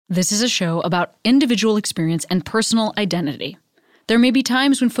This is a show about individual experience and personal identity. There may be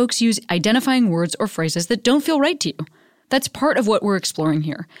times when folks use identifying words or phrases that don't feel right to you. That's part of what we're exploring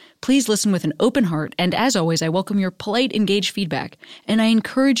here. Please listen with an open heart, and as always, I welcome your polite, engaged feedback, and I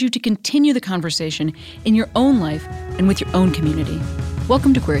encourage you to continue the conversation in your own life and with your own community.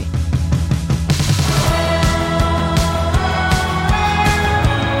 Welcome to Query.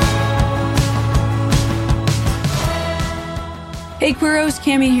 Hey Queeros,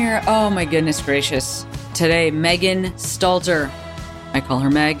 Cammie here. Oh my goodness gracious. Today, Megan Stalter, I call her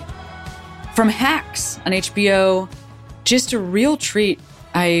Meg, from Hacks on HBO. Just a real treat.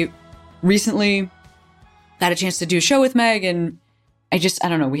 I recently got a chance to do a show with Meg, and I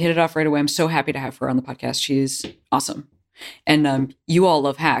don't know, we hit it off right away. I'm so happy to have her on the podcast. She's awesome. And you all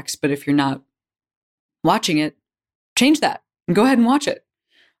love Hacks, but if you're not watching it, change that and go ahead and watch it.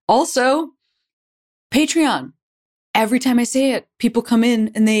 Also, Patreon. Every time I say it, people come in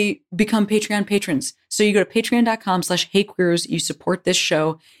and they become Patreon patrons. So you go to patreon.com/HeyQueers. You support this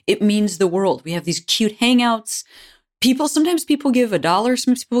show. It means the world. We have these cute hangouts. Sometimes people give $1.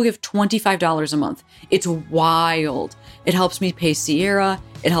 Sometimes people give $25 a month. It's wild. It helps me pay Sierra.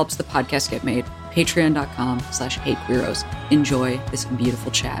 It helps the podcast get made. Patreon.com/HeyQueeros. Enjoy this beautiful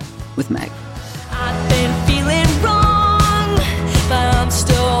chat with Meg. I've been feeling wrong, but I'm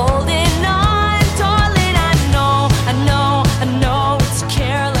still holding on. I know it's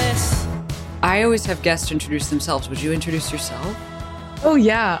careless. I always have guests introduce themselves. Would you introduce yourself? Oh,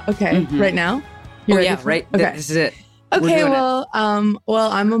 yeah. Okay. Mm-hmm. Right now? Right. Okay. This is it. Okay, well, I'm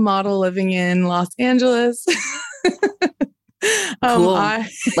a model living in Los Angeles. Cool.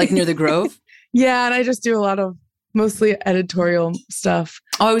 Like near the Grove? Yeah, and I just do a lot of mostly editorial stuff.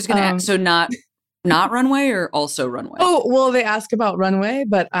 Oh, I was going to ask, so not runway or also runway? Oh, well, they ask about runway,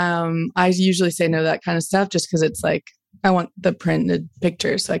 but I usually say no to that kind of stuff just because it's like, I want the printed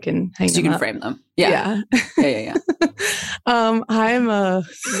pictures so I can hang them so you can up. frame them. Yeah. I'm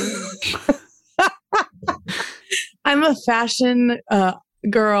a fashion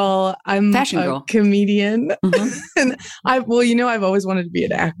girl. I'm a comedian. Mm-hmm. And I've always wanted to be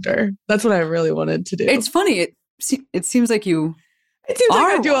an actor. That's what I really wanted to do. It's funny. It seems like you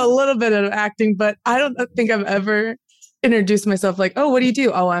I do a little bit of acting, but I don't think I've ever introduced myself like, oh, what do you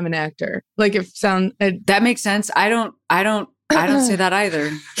do? Oh, I'm an actor. Like that makes sense. I don't say that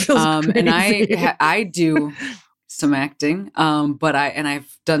either. And I do some acting. But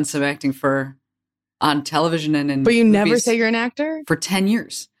I've done some acting on television and in But you never say you're an actor? For 10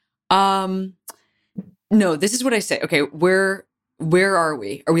 years. No, this is what I say. Okay, where are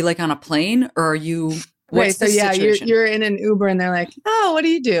we? Are we like on a plane or are you what's the situation? You're in an Uber and they're like, "Oh, what do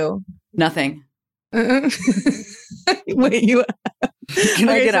you do?" Nothing. Wait, Can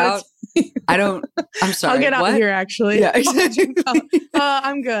I get out? I'm sorry. I'll get out here, actually. Yeah, exactly.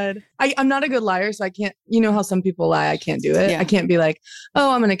 I'm good. I'm not a good liar, so I can't, how some people lie. I can't do it. Yeah. I can't be like,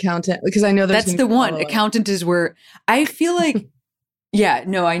 oh, I'm an accountant, because I know that's the one. Accountant is where I feel like, yeah,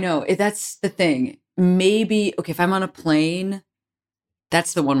 no, I know. That's the thing. Maybe, okay, if I'm on a plane,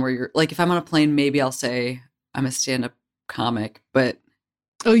 that's the one where you're like, if I'm on a plane, maybe I'll say I'm a stand-up comic, but.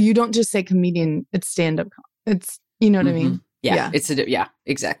 Oh, you don't just say comedian, it's stand-up. It's, you know what I mean? Yeah.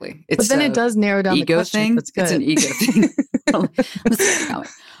 Exactly. But then it does narrow down the ego thing. That's good. It's an ego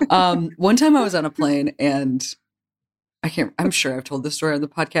thing. One time I was on a plane and I'm sure I've told this story on the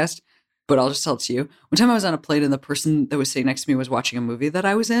podcast, but I'll just tell it to you. One time I was on a plane and the person that was sitting next to me was watching a movie that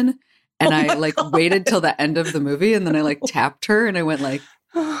I was in. And I waited till the end of the movie and then I tapped her and I went like,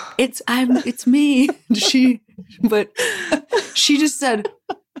 it's me. But she just said,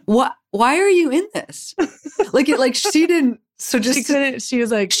 "What? Why are you in this?" She didn't. So just she couldn't. She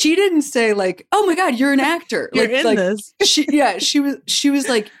was like, she didn't say like, "Oh my God, you're an actor." You're in this. She was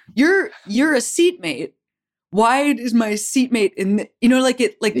like, "You're a seatmate. Why is my seatmate in the, the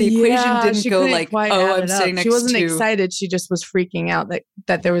equation didn't go like, oh, I'm sitting next to." She wasn't excited. She just was freaking out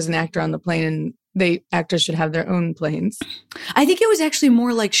that there was an actor on the plane and actors should have their own planes. I think it was actually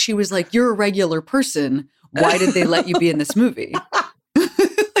more like she was like, "You're a regular person. Why did they let you be in this movie?"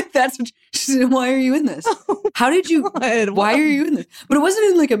 That's what she said. "Why are you in this? How did you? Why are you in this?" But it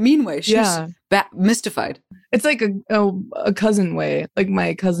wasn't in like a mean way. She was mystified. It's like a cousin way. Like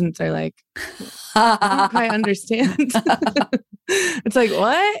my cousins are like, I understand. It's like,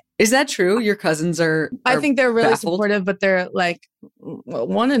 what? Is that true? Your cousins are I think they're really baffled? supportive, but they're like,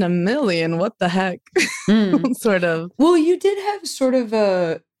 1 in a million. What the heck? Sort of. Well, you did have sort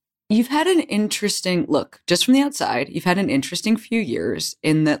of you've had an interesting look, just from the outside, you've had an interesting few years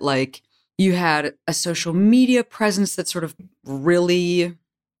in that you had a social media presence that sort of really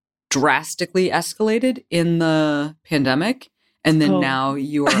drastically escalated in the pandemic. And then now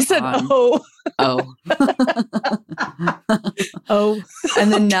you are on. Oh. Oh.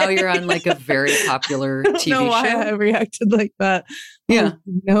 And then now you're on like a very popular TV show. I don't know why I reacted like that. Yeah.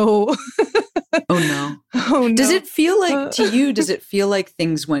 Oh, no. Oh, no. Oh, no. Does it feel like, to you, does it feel like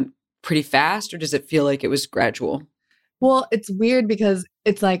things went pretty fast, or does it feel like it was gradual? Well, it's weird because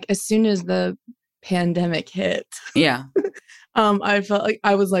it's like as soon as the pandemic hit. Yeah. I felt like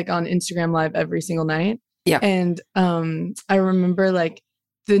I was like on Instagram Live every single night. Yeah. And I remember like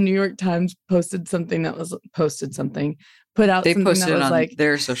the New York Times put out something that was on like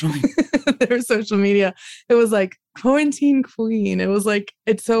their social media. Their social media. It was like quarantine queen. It was like,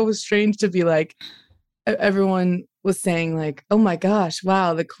 it's so strange to be like, everyone was saying like, oh my gosh,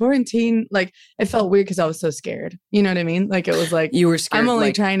 wow, the quarantine, like it felt weird because I was so scared. You know what I mean? Like it was like, you were scared. I'm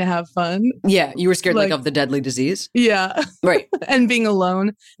only trying to have fun. Yeah. You were scared like of the deadly disease. Yeah. Right. And being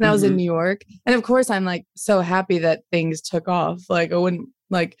alone. And I was in New York. And of course I'm like so happy that things took off. Like I wouldn't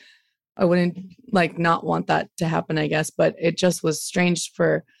like not want that to happen, I guess. But it just was strange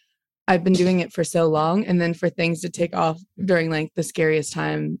I've been doing it for so long. And then for things to take off during like the scariest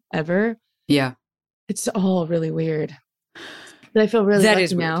time ever. Yeah. It's all really weird. But I feel really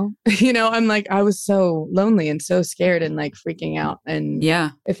lucky now. You know, I'm like, I was so lonely and so scared and like freaking out. And yeah,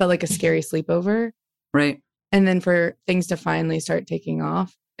 it felt like a scary sleepover. Right. And then for things to finally start taking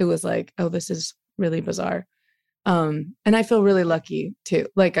off, it was like, oh, this is really bizarre. And I feel really lucky too.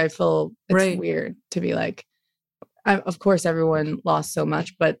 Like I feel it's weird to be like, of course everyone lost so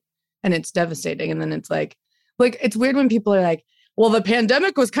much, and it's devastating. And then it's like it's weird when people are like, well, the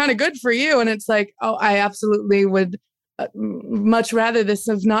pandemic was kind of good for you. And it's like, oh, I absolutely would much rather this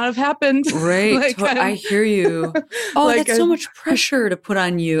not have happened. Right. Like, I hear you. Oh, like, that's so much pressure to put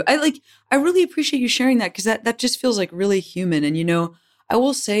on you. I really appreciate you sharing that because that just feels like really human. And, you know, I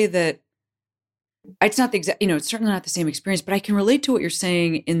will say that it's not the exact, you know, it's certainly not the same experience, but I can relate to what you're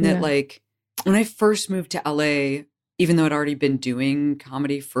saying in that, like, when I first moved to LA, even though I'd already been doing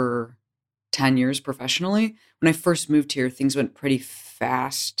comedy for 10 years professionally, when I first moved here, things went pretty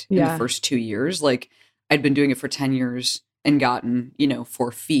fast in the first 2 years. Like I'd been doing it for 10 years and gotten,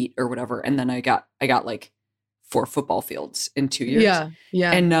 4 feet or whatever. And then I got like 4 football fields in 2 years. Yeah.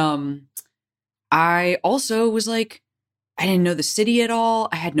 Yeah. And I also was like, I didn't know the city at all.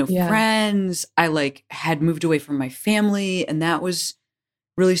 I had no friends. I had moved away from my family, and that was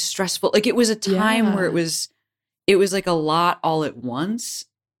really stressful. Like it was a time where it was like a lot all at once.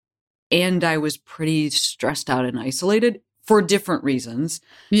 And I was pretty stressed out and isolated for different reasons.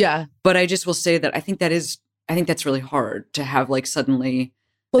 Yeah. But I just will say that I think that's really hard to have like suddenly.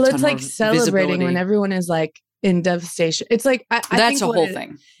 Well, it's like celebrating when everyone is like in devastation. It's like, I that's think a whole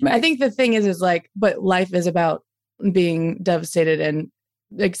thing. Meg. I think the thing is like, but life is about being devastated and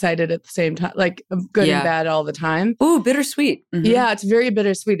excited at the same time, like good and bad all the time. Ooh, bittersweet. Mm-hmm. Yeah, it's very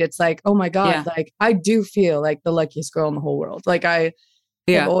bittersweet. It's like, oh my God, like I do feel like the luckiest girl in the whole world. Like I've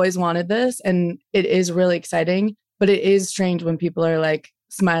always wanted this, and it is really exciting, but it is strange when people are like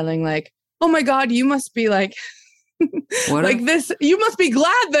smiling like, oh my God, you must be like this, you must be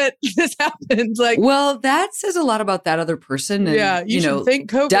glad that this happened. Like, well, that says a lot about that other person. And, you should think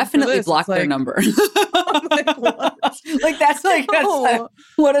COVID definitely block their number. Like, what? Like that's like,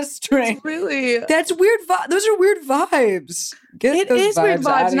 what a strange. Really? That's weird. Those are weird vibes. It is weird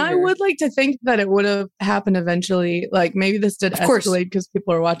vibes. And I would like to think that it would have happened eventually. Like maybe this did escalate because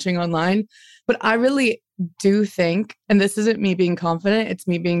people are watching online. But I really do think, and this isn't me being confident, it's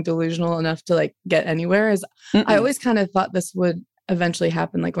me being delusional enough to like get anywhere, is I always kind of thought this would eventually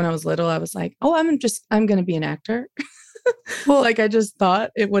happen. Like when I was little, I was like, oh, I'm going to be an actor. Well, like I just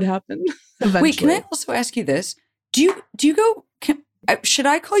thought it would happen eventually. Wait, can I also ask you this? Do you go, should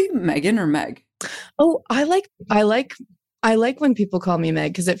I call you Megan or Meg? Oh, I like when people call me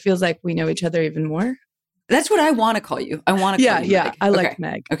Meg because it feels like we know each other even more. That's what I want to call you. I want to call you Meg. I like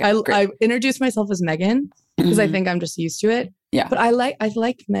Meg. Okay, I introduce myself as Megan because I think I'm just used to it. Yeah. But I like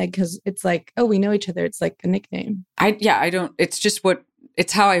Meg because it's like, oh, we know each other. It's like a nickname. It's just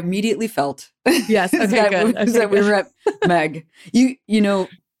it's how I immediately felt. Yes. Okay, good. That we were at Meg. You know,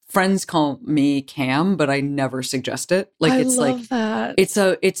 friends call me Cam, but I never suggest it. Like it's like that. It's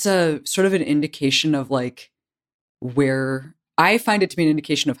a sort of an indication of like where I find it to be an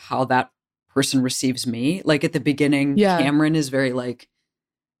indication of how that person receives me. Like at the beginning, Cameron is very like,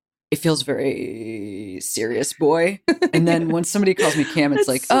 it feels very serious boy. And then when somebody calls me Cam, it's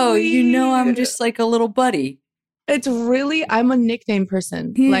like, oh, I'm just like a little buddy. It's really, I'm a nickname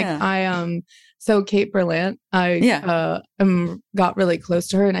person. Yeah. Like so Kate Berlant, I got really close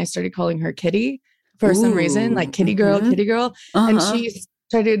to her and I started calling her Kitty for some reason, like Kitty girl. And she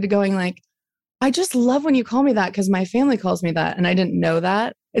started going like, I just love when you call me that because my family calls me that and I didn't know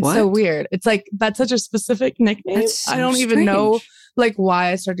that. It's so weird. It's like, that's such a specific nickname. So I don't even know like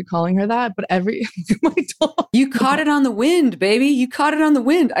why I started calling her that, but my dog. You caught it on the wind, baby. You caught it on the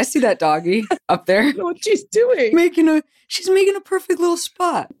wind. I see that doggy up there. I don't know what she's doing. She's making a perfect little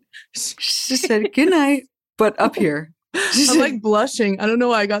spot. She said, good night, but up here. I'm like blushing. I don't know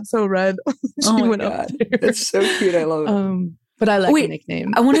why I got so red. Oh my God. That's so cute. I love it. But I like the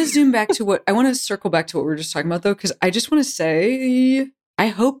nickname. I want to circle back to what we were just talking about though, because I just want to say, I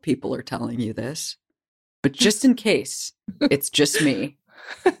hope people are telling you this, but just in case, it's just me.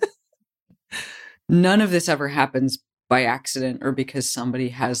 None of this ever happens by accident or because somebody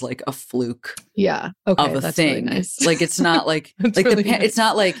has like a fluke of a thing. Really nice. Like it's not like really nice. It's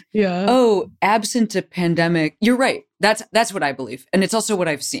not like absent a pandemic. You're right. That's what I believe. And it's also what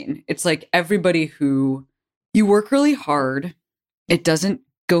I've seen. It's like everybody who you work really hard, it doesn't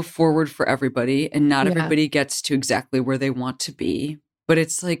go forward for everybody and not everybody gets to exactly where they want to be. But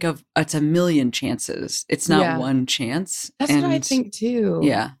it's like it's a million chances. It's not one chance. That's what I think too.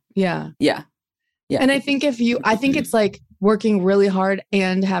 Yeah. And I think I think it's like working really hard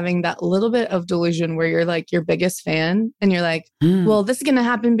and having that little bit of delusion where you're like your biggest fan and you're like, well, this is going to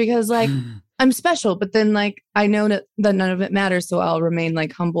happen because like I'm special. But then like, I know that none of it matters. So I'll remain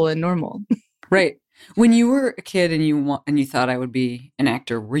like humble and normal. Right. When you were a kid and you thought I would be an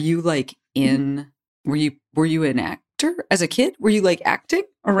actor, were you like were you an actor as a kid? Were you like acting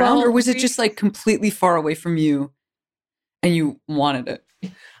around or was it just like completely far away from you and you wanted it?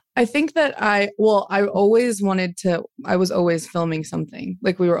 I think that I always wanted to, I was always filming something.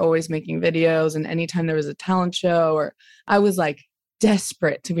 Like we were always making videos and anytime there was a talent show or I was like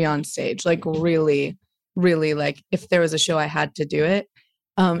desperate to be on stage, like really, really like if there was a show, I had to do it.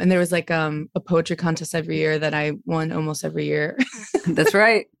 And there was like a poetry contest every year that I won almost every year. That's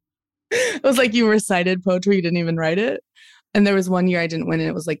right. It was like you recited poetry, you didn't even write it. And there was one year I didn't win and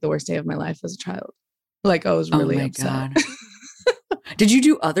it was like the worst day of my life as a child. Like I was really upset. God. Did you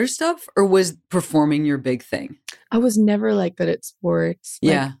do other stuff or was performing your big thing? I was never like good at sports.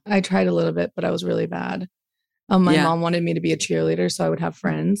 Like, I tried a little bit, but I was really bad. My mom wanted me to be a cheerleader, so I would have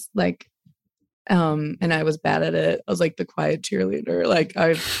friends like, and I was bad at it. I was like the quiet cheerleader. Like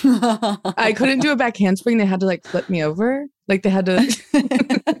I couldn't do a back handspring. They had to like flip me over. Like they had to,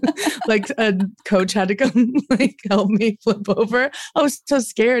 like a coach had to come like help me flip over. I was so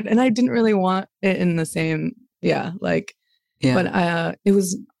scared and I didn't really want it in the same, but it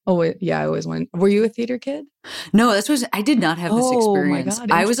was always, I always wanted. Were you a theater kid? No, I did not have this experience. My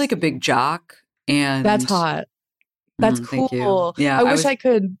God, I was like a big jock and that's hot. That's cool. Thank you. Yeah. I wish I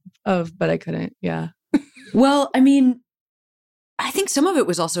could have, but I couldn't. Yeah. Well, I mean, I think some of it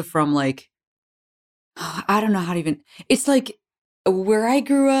was also from like, I don't know how to even, it's like where I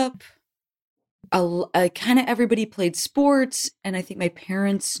grew up, kind of everybody played sports. And I think my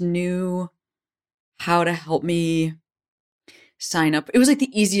parents knew how to help me sign up. It was like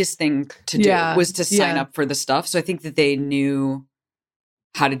the easiest thing to do was to sign up for the stuff. So I think that they knew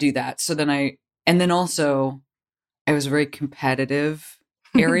how to do that. So then and then also I was a very competitive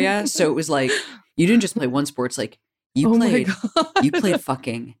area. So it was like, you didn't just play one sport. It's like you played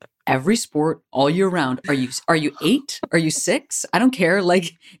fucking every sport all year round. Are you 8? Are you 6? I don't care.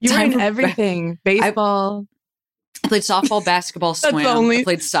 Like you were in everything. Baseball. I played softball, basketball, swam. I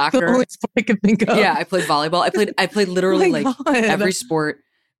played soccer. The only sport I could think of. Yeah, I played volleyball. I played literally every sport.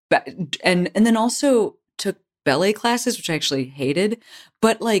 And then also took ballet classes, which I actually hated.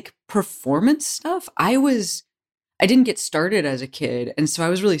 But like performance stuff, I didn't get started as a kid. And so I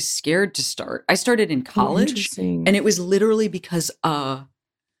was really scared to start. I started in college. And it was literally because my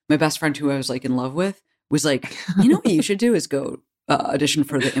best friend who I was like in love with was like, you know what you should do is go audition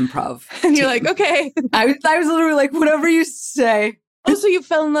for the improv. And you're like, okay. I was literally like, whatever you say. Oh, so you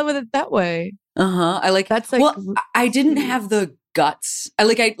fell in love with it that way. Uh-huh. That's like, well, I didn't have the guts. I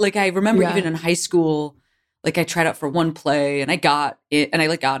remember even in high school, like I tried out for one play and I got it and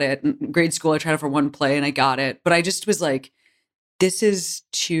I got it. In grade school, I tried out for one play and I got it. But I just was like, this is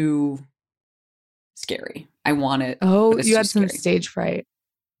too scary. I want it. Oh, you had some stage fright.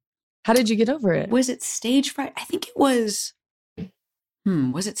 How did you get over it? Was it stage fright? I think it was,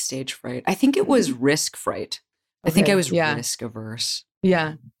 was it stage fright? I think it was risk fright. Okay. I think I was risk averse.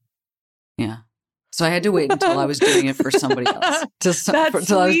 Yeah. Yeah. So I had to wait until I was doing it for somebody else.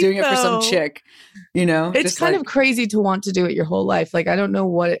 Until I was doing it for some chick, you know? It's kind of crazy to want to do it your whole life. Like, I don't know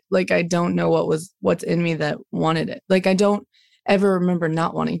what's in me that wanted it. Like, I don't ever remember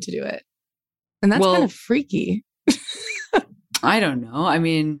not wanting to do it. And that's kind of freaky. I don't know. I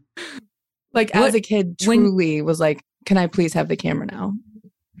mean, like as a kid, truly was like, can I please have the camera now?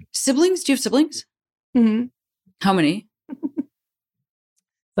 Siblings? Do you have siblings? Mm-hmm. How many?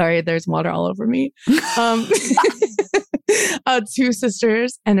 Sorry, there's water all over me. 2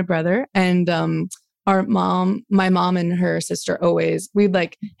 sisters and a brother. And my mom and her sister we'd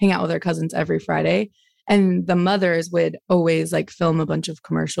like hang out with our cousins every Friday. And the mothers would always like film a bunch of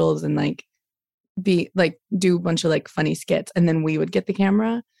commercials and like do a bunch of like funny skits. And then we would get the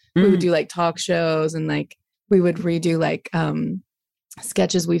camera. We would do like talk shows and like we would redo like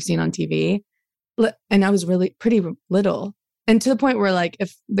sketches we've seen on TV. And I was really pretty little. And to the point where like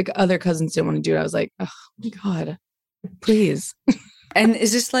if the other cousins didn't want to do it, I was like, oh my God, please. And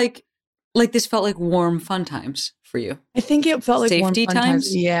is this like this felt like warm fun times for you? I think it felt like safety warm fun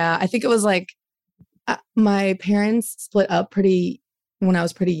times. Yeah. I think it was like my parents split up when I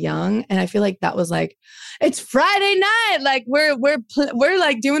was pretty young. And I feel like that was like, it's Friday night. Like we're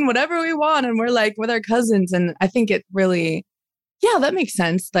like doing whatever we want. And we're like with our cousins. And I think it really, yeah, that makes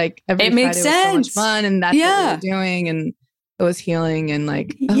sense. Like every Friday was so much fun. And that's what we were doing. And it was healing and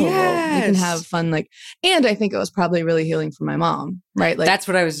like, well, we can have fun. Like, and I think it was probably really healing for my mom, right? Like that's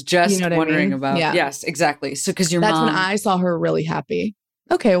what I was just wondering about. Yeah. Yes, exactly. So because that's when I saw her really happy.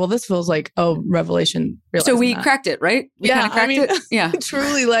 Okay, well, this feels like a revelation. So we cracked it, right? We kind of cracked it. Yeah,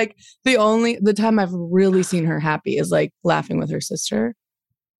 truly. Like the time I've really seen her happy is like laughing with her sister.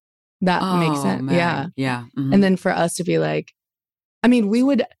 That makes sense. Man. Yeah, yeah. Mm-hmm. And then for us to be like, I mean, we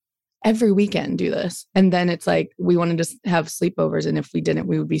would every weekend do this, and then it's like we wanted to have sleepovers, and if we didn't,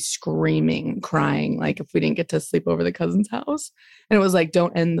 we would be screaming, crying, like if we didn't get to sleep over the cousin's house, and it was like,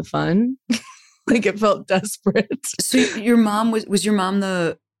 don't end the fun. Like it felt desperate. So your mom was your mom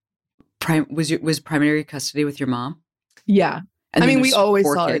was primary custody with your mom? Yeah. And I mean, we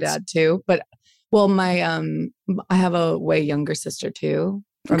always saw kids. her dad too, but well, my I have a way younger sister too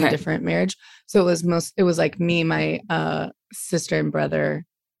from a different marriage. So it was like me, my sister and brother,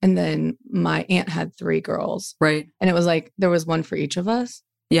 and then my aunt had 3 girls. Right. And it was like there was one for each of us.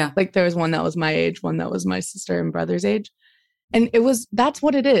 Yeah. Like there was one that was my age, one that was my sister and brother's age. And that's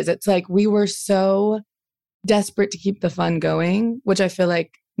what it is. It's like we were so desperate to keep the fun going, which I feel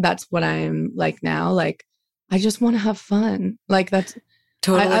like that's what I'm like now. Like, I just want to have fun. Like that's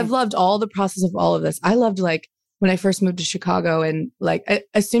totally. I've loved all the process of all of this. I loved like when I first moved to Chicago and like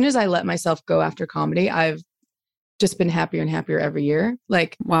as soon as I let myself go after comedy, I've just been happier and happier every year.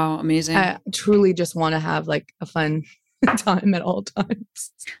 Like, wow, amazing. I truly just want to have like a fun time at all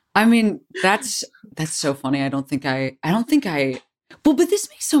times. I mean, that's so funny. I don't think I well, but this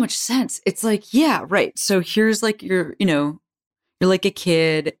makes so much sense. It's like, yeah, right. So here's like you're like a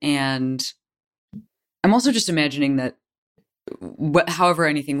kid, and I'm also just imagining that however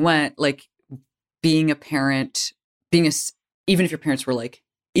anything went, like being a parent, even if your parents were like,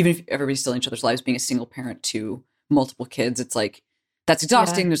 even if everybody's still in each other's lives, being a single parent to multiple kids, it's like, that's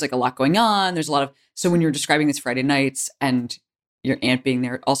exhausting. Yeah. There's like a lot going on. There's a lot of, so when you're describing these Friday nights and your aunt being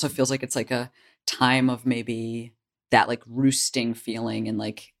there, it also feels like it's like a time of maybe that like roosting feeling and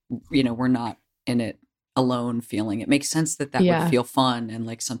like, we're not in it alone feeling. It makes sense that would feel fun and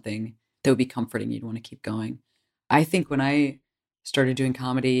like something that would be comforting. You'd want to keep going. I think when I started doing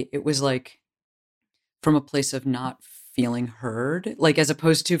comedy, it was like from a place of not feeling heard, like as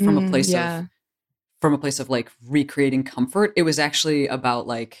opposed to from a place of like recreating comfort. It was actually about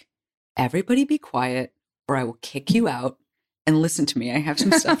like, everybody be quiet or I will kick you out and listen to me. I have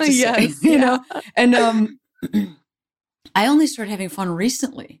some stuff to say, you know? And I only started having fun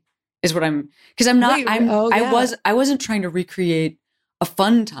recently is what because I'm not, I wasn't trying to recreate a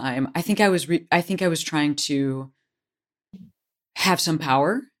fun time. I think I was trying to have some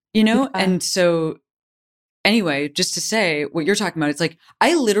power, And so anyway, just to say what you're talking about, it's like,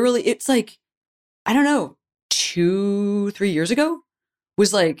 it's like, I don't know, 2-3 years ago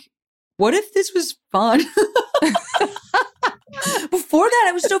was like, what if this was fun? Before that,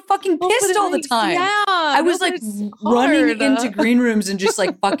 I was so fucking pissed all the time. Yeah, I was like running into green rooms and just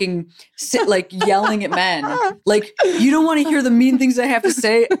like fucking yelling at men. Like, you don't want to hear the mean things I have to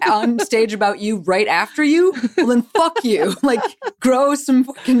say on stage about you right after you? Well, then fuck you. Like, grow some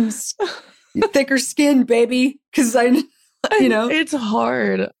fucking thicker skin, baby. Because it's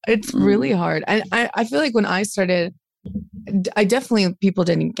hard. It's really hard. And I feel like when I started, people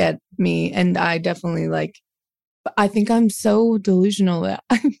didn't get me. And I definitely I think I'm so delusional that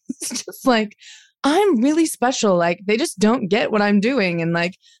I'm just like, I'm really special. Like, they just don't get what I'm doing. And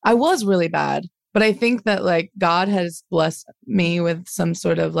like, I was really bad, but I think that like God has blessed me with some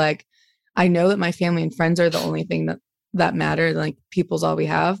sort of like, I know that my family and friends are the only thing that matter. Like, people's all we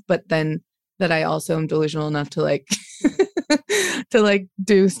have, but then that I also am delusional enough to like, to like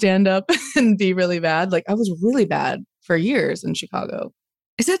do stand up and be really bad. Like, I was really bad for years in Chicago.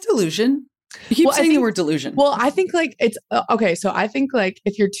 Is that delusion? You keep saying the word delusion. Well, I think like it's okay. So I think like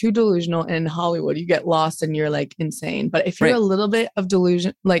if you're too delusional in Hollywood, you get lost and you're like insane. But if you're a little bit of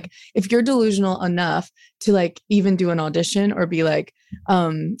delusion, like if you're delusional enough to like even do an audition or be like,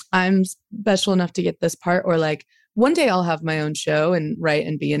 I'm special enough to get this part, or like one day I'll have my own show and write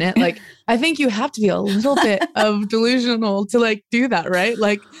and be in it. Like, I think you have to be a little bit of delusional to like do that, right?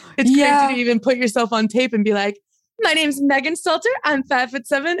 Like it's crazy to even put yourself on tape and be like, my name's Megan Stalter. I'm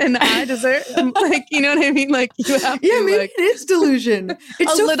 5'7" and I deserve, like, you know what I mean? Like you have to, maybe like, it is delusion.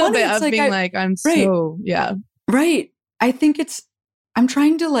 It's a so little funny. bit It's of like being like, I'm so, Right. I think I'm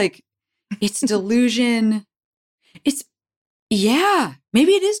trying to like, it's delusion.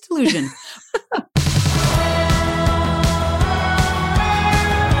 Maybe it is delusion.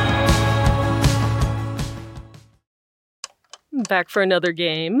 Back for another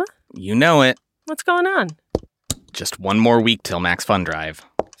game. You know it. What's going on? Just one more week till Max Fun Drive.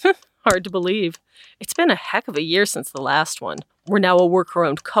 Hard to believe. It's been a heck of a year since the last one. We're now a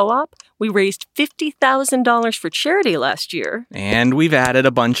worker-owned co-op. We raised $50,000 for charity last year. And we've added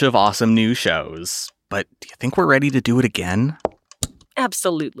a bunch of awesome new shows. But do you think we're ready to do it again?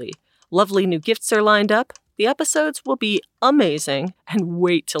 Absolutely. Lovely new gifts are lined up. The episodes will be amazing. And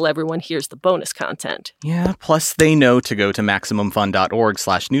wait till everyone hears the bonus content. Yeah, plus they know to go to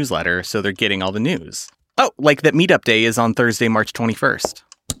MaximumFun.org/newsletter, so they're getting all the news. Oh, like that meetup day is on Thursday, March 21st.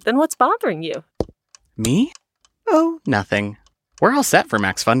 Then what's bothering you? Me? Oh, nothing. We're all set for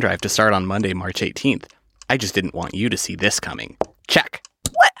Max Fun Drive to start on Monday, March 18th. I just didn't want you to see this coming. Check.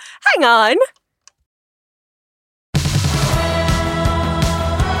 What? Hang on.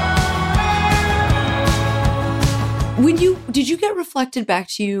 Did you get reflected back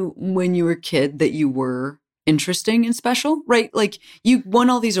to you when you were a kid that you were interesting and special, right? Like you won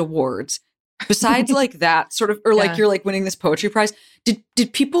all these awards. Besides like that sort of, or like you're like winning this poetry prize. Did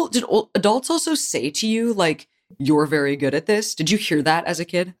adults also say to you like, you're very good at this? Did you hear that as a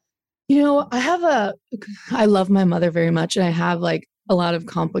kid? You know, I love my mother very much. And I have like a lot of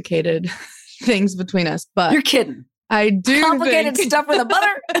complicated things between us, but you're kidding. I do complicated stuff with a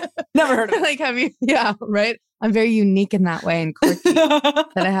mother. Never heard of it. Like, have you? Yeah. Right. I'm very unique in that way and quirky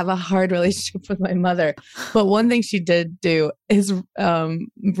that I have a hard relationship with my mother. But one thing she did do is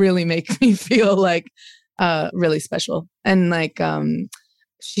really make me feel like really special. And like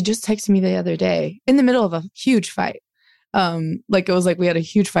she just texted me the other day in the middle of a huge fight. Like it was like we had a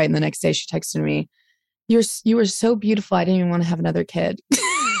huge fight, and the next day she texted me, "You were so beautiful. I didn't even want to have another kid."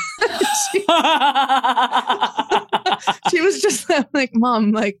 She was just like,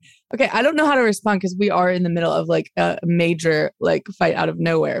 "Mom, like, okay, I don't know how to respond because we are in the middle of like a major like fight out of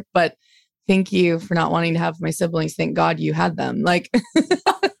nowhere. But thank you for not wanting to have my siblings. Thank God you had them." Like,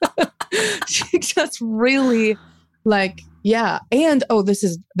 she just really like, yeah. And this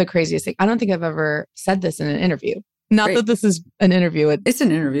is the craziest thing. I don't think I've ever said this in an interview. Not that this is an interview. It's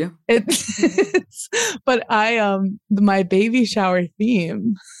an interview. But my baby shower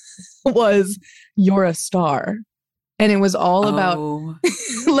theme was "You're a Star." And it was all about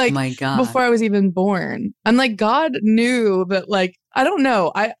like, my God, before I was even born. I'm like, God knew that, like, I don't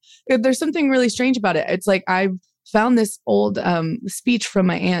know. There's something really strange about it. It's like, I found this old speech from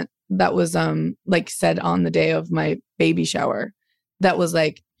my aunt that was like said on the day of my baby shower. That was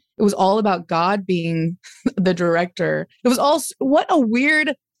like, it was all about God being the director. It was all, what a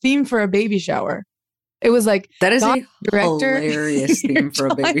weird theme for a baby shower. It was like, that is God, a director, hilarious theme for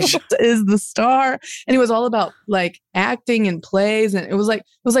a baby shower. Is the star. And it was all about like acting and plays. And it was like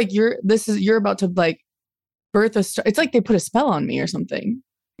you're about to like birth a star. It's like they put a spell on me or something.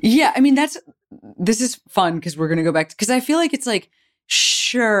 Yeah. I mean, this is fun because we're going to go back because I feel like it's like,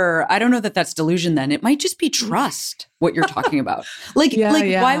 sure, I don't know that that's delusion then. It might just be trust what you're talking about. Like,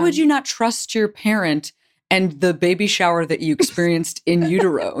 why would you not trust your parent and the baby shower that you experienced in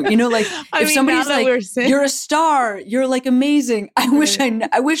utero? You know, like if somebody's like, "You're a star, you're like amazing. I wish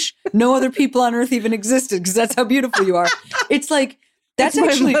no other people on earth even existed because that's how beautiful you are." It's like, that's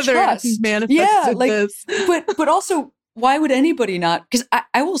actually trust. Yeah, like, this. but also, why would anybody not? Because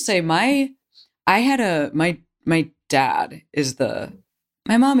I will say my dad is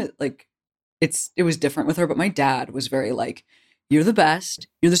my mom, like, it was different with her, but my dad was very like, "You're the best.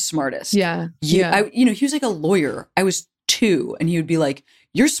 You're the smartest." Yeah. He was like a lawyer. I was 2 and he would be like,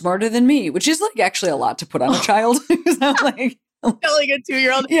 "You're smarter than me," which is like actually a lot to put on a child. I'm like like a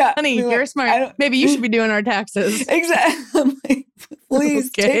 2-year-old. Yeah. "Honey, you're smart. Maybe you should be doing our taxes." Exactly. I'm like, please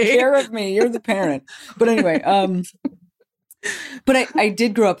take care of me. You're the parent. But anyway, but I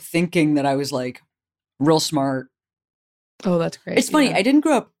did grow up thinking that I was like real smart. Oh, that's great. It's funny. Yeah. I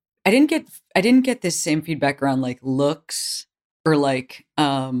didn't get this same feedback around like looks or like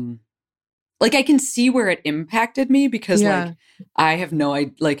I can see where it impacted me because like I have no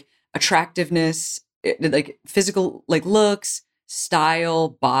idea, like attractiveness, like physical, like looks, style,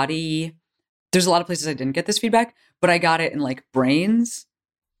 body. There's a lot of places I didn't get this feedback, but I got it in like brains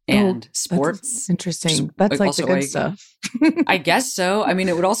and sports. Interesting. That's like the good stuff. I guess so. I mean,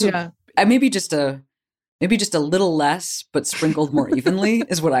 it would also maybe just a little less, but sprinkled more evenly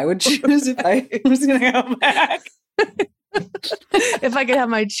is what I would choose if I was going to go back. If I could have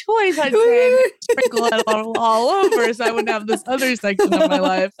my choice, I'd say sprinkle it all over so I wouldn't have this other section of my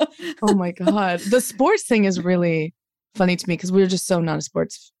life. Oh my God. The sports thing is really funny to me because we were just so not a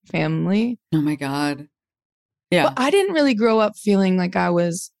sports family. Oh my God. Yeah. But I didn't really grow up feeling like I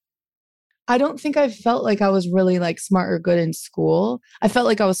don't think I felt like I was really like smart or good in school. I felt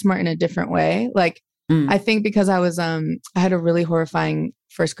like I was smart in a different way. Like, I think because I was, I had a really horrifying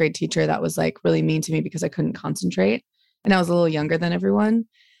first grade teacher that was like really mean to me because I couldn't concentrate. And I was a little younger than everyone.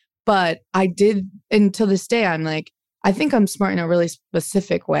 But I did, and to this day, I'm like, I think I'm smart in a really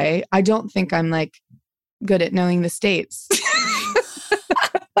specific way. I don't think I'm like good at knowing the states.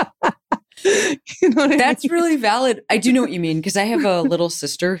 You know what That's really valid. I do know what you mean because I have a little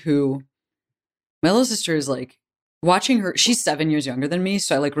sister my little sister is like watching her. She's 7 years younger than me.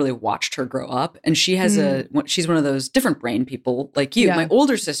 So I like really watched her grow up. And she has she's one of those different brain people like you. Yeah. My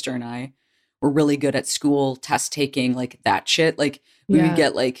older sister and I were really good at school, test taking, like that shit. Like we would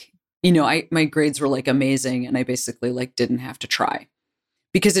get like, you know, my grades were like amazing and I basically like didn't have to try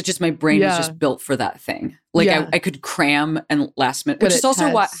because it just, my brain was just built for that thing. Like I could cram and last minute, which is also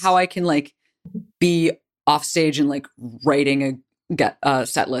how I can like be off stage and like writing a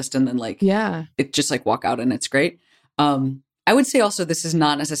set list and then like, it just like walk out and it's great. I would say also this is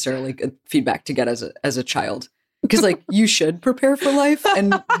not necessarily good feedback to get as a child. Because like you should prepare for life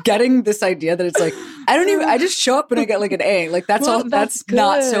and getting this idea that it's like, I just show up and I get like an A. Like that's that's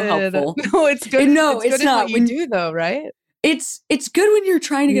not so helpful. No, it's good. No, it's not. What you do though, right? It's good when you're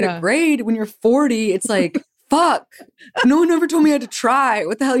trying to get a grade. When you're 40, it's like, fuck, no one ever told me I had to try.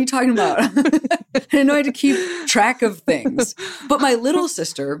 What the hell are you talking about? I didn't know I had to keep track of things. But my little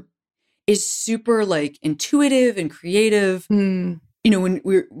sister is super like intuitive and creative. You know,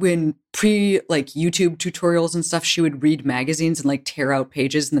 when pre like YouTube tutorials and stuff, she would read magazines and like tear out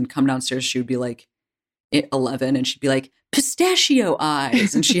pages and then come downstairs. She would be like 11 and she'd be like pistachio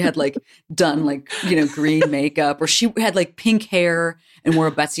eyes. And she had like done like, you know, green makeup, or she had like pink hair and wore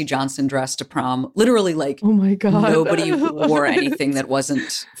a Betsy Johnson dress to prom. Literally like, oh my God, nobody wore anything that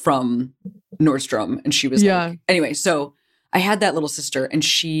wasn't from Nordstrom. And she was like, anyway, so I had that little sister and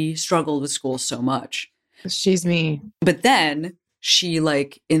she struggled with school so much. She's me. But then she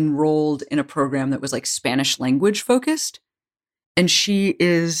like enrolled in a program that was like Spanish language focused. And she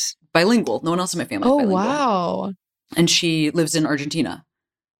is bilingual. No one else in my family is bilingual. Wow. And she lives in Argentina.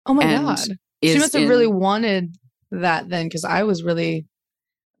 Oh my God. She must have really wanted that then, because I was really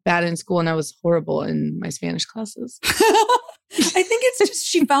bad in school and I was horrible in my Spanish classes. I think it's just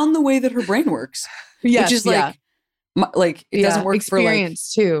she found the way that her brain works. Yes, which is like it doesn't work for like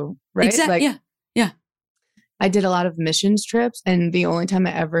experience too, right? Exactly. Like, yeah. I did a lot of missions trips, and the only time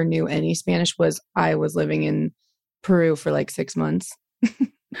I ever knew any Spanish was I was living in Peru for like 6 months.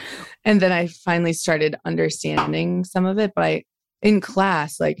 And then I finally started understanding some of it. But in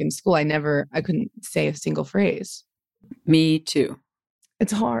class, like in school, I couldn't say a single phrase. Me too.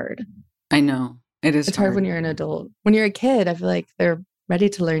 It's hard. I know. It's hard when you're an adult. When you're a kid, I feel like they're ready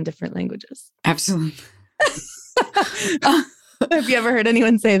to learn different languages. Absolutely. Have you ever heard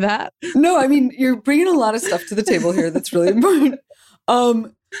anyone say that? No, I mean, you're bringing a lot of stuff to the table here that's really important.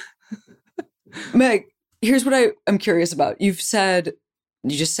 Meg, here's what I'm curious about. You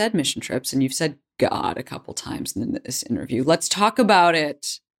just said mission trips and you've said God a couple times in this interview. Let's talk about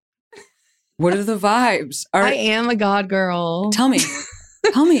it. What are the vibes? I am a God girl. Tell me.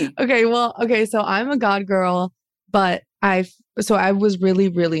 Okay. So I'm a God girl, but I was really,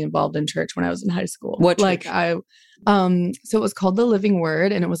 really involved in church when I was in high school. What church? So it was called the Living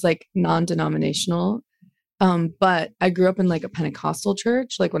Word, and it was like non-denominational. But I grew up in like a Pentecostal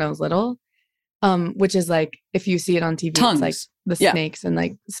church, like when I was little, which is like, if you see it on TV, tongues. It's like the snakes and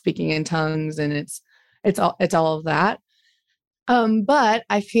like speaking in tongues, and it's all of that. But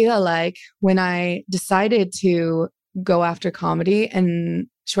I feel like when I decided to go after comedy, and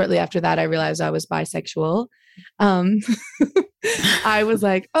shortly after that, I realized I was bisexual. I was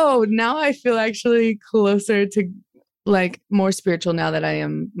like, oh, now I feel actually closer to like more spiritual now that I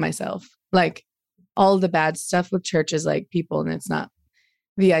am myself. Like all the bad stuff with church is like people, and it's not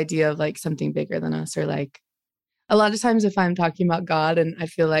the idea of like something bigger than us, or like a lot of times if I'm talking about God and I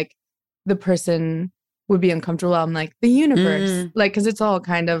feel like the person would be uncomfortable. I'm like, the universe, like, because it's all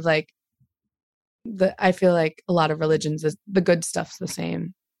kind of like I feel like a lot of religions is the good stuff's the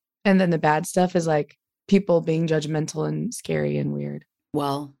same, and then the bad stuff is like people being judgmental and scary and weird.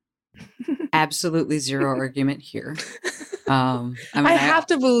 Well, absolutely zero argument here. I have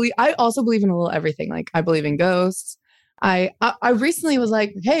to believe. I also believe in a little everything. Like I believe in ghosts. I recently was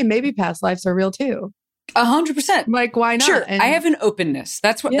like, hey, maybe past lives are real too. 100%. Like, why not? Sure. And I have an openness.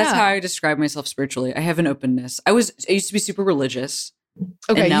 That's how I describe myself spiritually. I have an openness. I used to be super religious.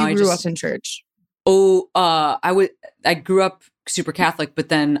 Okay, you grew up in church. I grew up super Catholic, but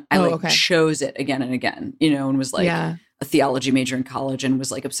then I chose it again and again, and was like a theology major in college and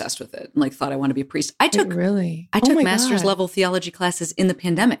was like obsessed with it and like thought I want to be a priest. I took master's level theology classes in the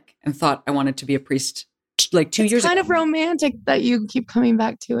pandemic and thought I wanted to be a priest like 2 years ago. It's kind of romantic that you keep coming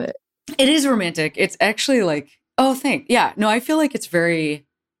back to it. It is romantic. It's actually like, yeah. No, I feel like it's I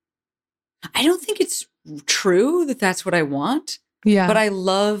don't think it's true that that's what I want. Yeah. But I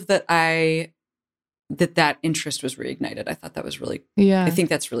love that that interest was reignited. I thought that was really, I think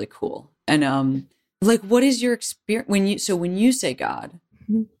that's really cool. And like, what is your experience when you say God,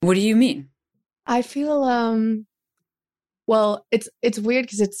 what do you mean? I feel, well, it's weird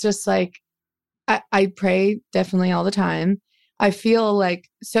because it's just like, I pray definitely all the time. I feel like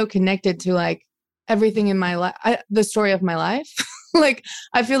so connected to like everything in my life, the story of my life. Like,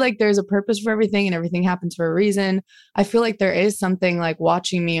 I feel like there's a purpose for everything and everything happens for a reason. I feel like there is something like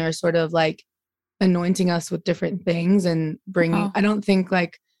watching me or sort of like anointing us with different things and bringing, I don't think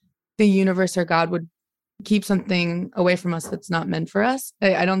like the universe or God would keep something away from us that's not meant for us.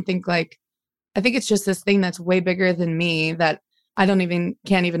 I don't think like, I think it's just this thing that's way bigger than me that I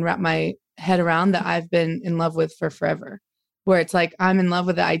can't even wrap my head around, that I've been in love with for forever. Where it's like, I'm in love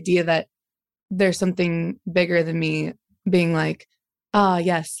with the idea that there's something bigger than me being like,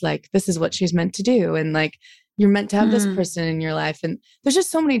 yes, like this is what she's meant to do. And like, you're meant to have this person in your life. And there's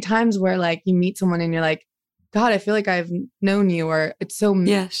just so many times where like you meet someone and you're like, God, I feel like I've known you, or it's so,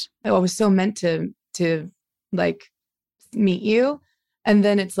 I was so meant to like meet you. And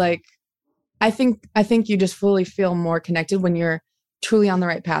then it's like, I think you just fully feel more connected when you're truly on the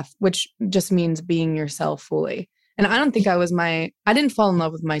right path, which just means being yourself fully. And I don't think I didn't fall in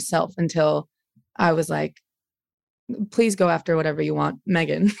love with myself until I was like, please go after whatever you want,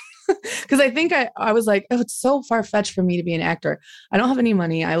 Megan. Because I think I was like, it's so far-fetched for me to be an actor. I don't have any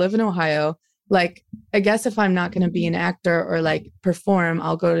money. I live in Ohio. Like, I guess if I'm not going to be an actor or like perform,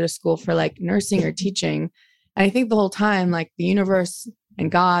 I'll go to school for like nursing or teaching. And I think the whole time, like the universe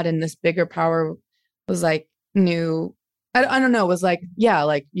and God and this bigger power was like I don't know, was like, yeah,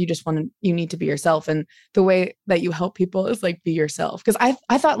 like you need to be yourself. And the way that you help people is like, be yourself. Because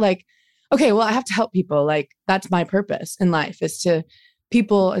I thought like, okay, well, I have to help people. Like, that's my purpose in life, is to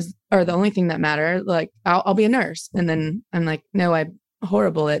people are the only thing that matter. Like, I'll be a nurse. And then I'm like, no, I'm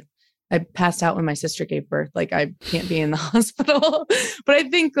horrible at, I passed out when my sister gave birth. Like, I can't be in the hospital. But I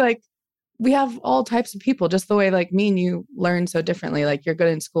think like we have all types of people, just the way like me and you learn so differently. Like, you're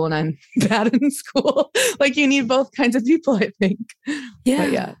good in school and I'm bad in school. Like, you need both kinds of people, I think. Yeah.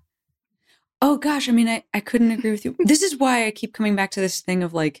 But yeah. Oh gosh. I mean, I couldn't agree with you. This is why I keep coming back to this thing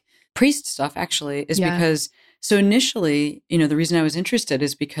of like priest stuff, actually, is because so initially, the reason I was interested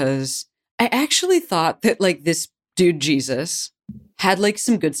is because I actually thought that like this dude, Jesus, had like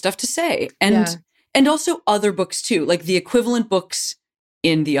some good stuff to say. And also other books too, like the equivalent books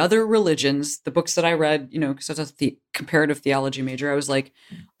in the other religions, the books that I read, because I was a comparative theology major, I was like,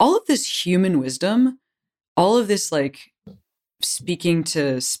 all of this human wisdom, all of this like speaking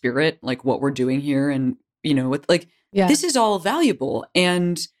to spirit, like what we're doing here, and with like this is all valuable,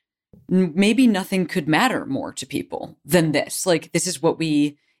 and maybe nothing could matter more to people than this. Like, this is what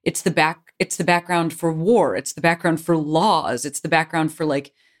it's the background for war, it's the background for laws, it's the background for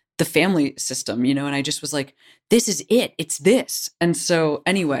like the family system, and I just was like, this is it. It's this. And so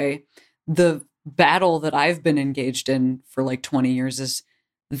anyway, the battle that I've been engaged in for like 20 years is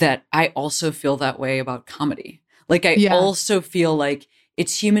that I also feel that way about comedy. Like, I also feel like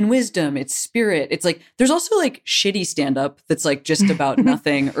it's human wisdom, it's spirit. It's like, there's also like shitty stand-up that's like just about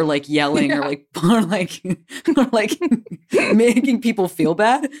nothing, or like yelling, or like making people feel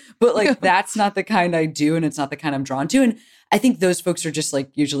bad. But like, that's not the kind I do, and it's not the kind I'm drawn to. And I think those folks are just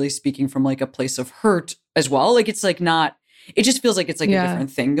like usually speaking from like a place of hurt as well. Like, it's like not, it just feels like it's like a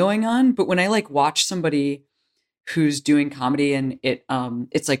different thing going on. But when I like watch somebody who's doing comedy and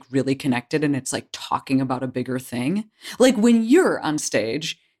it's like really connected and it's like talking about a bigger thing, like when you're on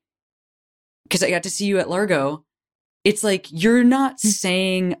stage, because I got to see you at Largo, it's like you're not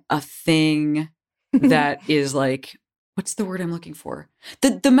saying a thing that is like what's the word I'm looking for?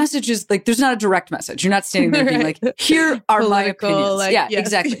 The message is like, there's not a direct message. You're not standing there being like, here are my opinions. like, yeah, yes.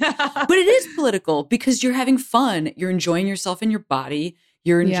 exactly. But it is political because you're having fun. You're enjoying yourself in your body.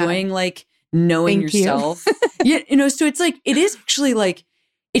 You're enjoying like knowing Thank you. yourself. So it's like, it is actually like,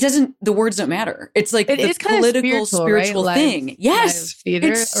 the words don't matter. It's like It the is kind of political, spiritual right? thing. Yes. Live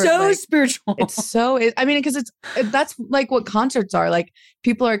theater, It's or so like, spiritual. it's so, I mean, because that's like what concerts are. Like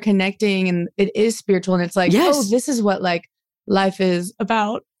people are connecting and it is spiritual. And it's like, Yes. oh, this is what like life is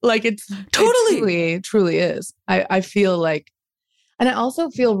about. Like it truly is. I feel like, and I also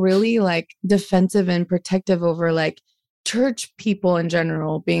feel really like defensive and protective over like church people in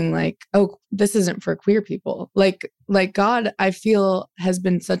general being like, oh, this isn't for queer people. Like God, I feel has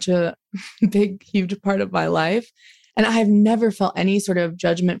been such a big, huge part of my life. And I have never felt any sort of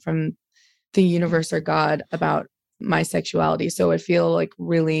judgment from the universe or God about my sexuality. So I feel like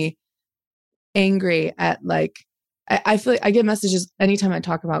really angry at like, I feel like I get messages anytime I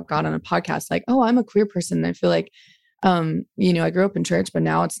talk about God on a podcast, like, oh, I'm a queer person. And I feel like, I grew up in church, but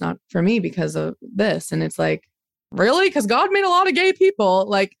now it's not for me because of this. And it's like, really? Because God made a lot of gay people.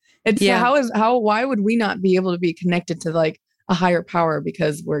 Like it's why would we not be able to be connected to like a higher power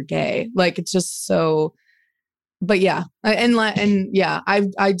because we're gay? Like it's just so, but yeah.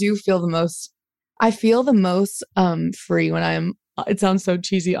 I do feel the most, free when I'm, it sounds so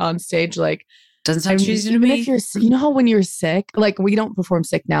cheesy on stage. Like, doesn't sound cheesy to me. If you're, how when you're sick, like we don't perform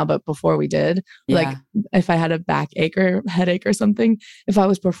sick now, but before we did, like if I had a backache or headache or something, if I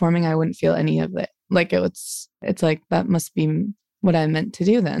was performing, I wouldn't feel any of it. Like it's like, that must be what I meant to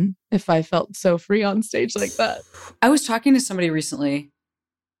do then. If I felt so free on stage like that. I was talking to somebody recently.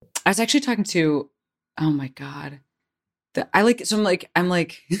 I was actually talking to, oh my God.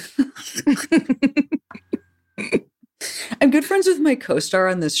 I'm good friends with my co-star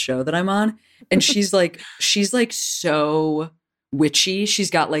on this show that I'm on. And she's like so witchy. She's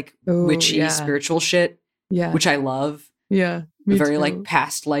got like witchy spiritual shit, which I love. Yeah. Very too. Like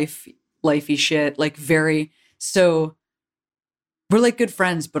past lifey shit. Like very, so we're like good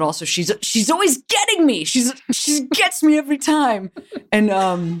friends, but also she's always getting me. She gets me every time.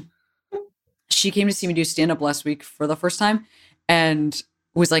 And she came to see me do stand-up last week for the first time and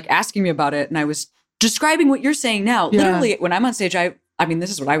was like asking me about it. And I was describing what you're saying now. Yeah. Literally, when I'm on stage, I mean,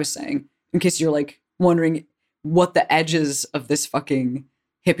 this is what I was saying, in case you're like wondering what the edges of this fucking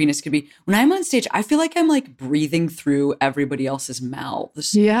hippiness could be. When I'm on stage, I feel like I'm like breathing through everybody else's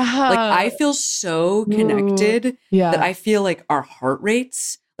mouths. Yeah. Like I feel so connected that I feel like our heart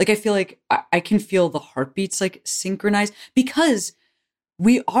rates, like I feel like I can feel the heartbeats like synchronized because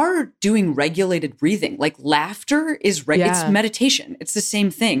we are doing regulated breathing. Like laughter is it's meditation. It's the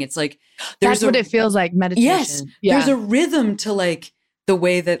same thing. It's like that's what it feels like, meditation. Yes. Yeah. There's a rhythm to like the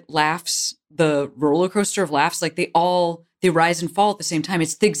way that laughs, the roller coaster of laughs, like they rise and fall at the same time.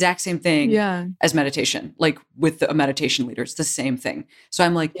 It's the exact same thing as meditation. Like with a meditation leader, it's the same thing. So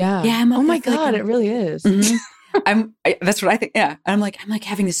I'm like, oh my God, it really is. Mm-hmm. That's what I think. Yeah. And I'm like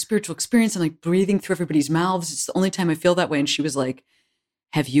having this spiritual experience. I'm like breathing through everybody's mouths. It's the only time I feel that way. And she was like,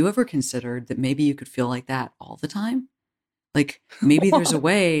 have you ever considered that maybe you could feel like that all the time? Like maybe there's a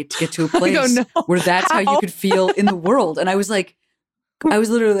way to get to a place where that's how you could feel in the world. And I was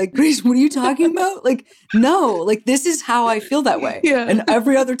literally like, Grace, what are you talking about? Like, no, like this is how I feel that way. Yeah. And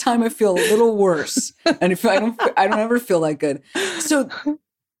every other time I feel a little worse. And if I don't ever feel that good. So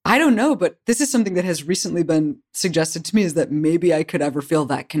I don't know, but this is something that has recently been suggested to me, is that maybe I could ever feel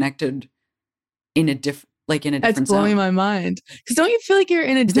that connected in a different That's blowing my mind. Because don't you feel like you're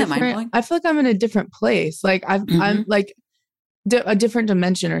in a different, I feel like I'm in a different place. Like I'm like a different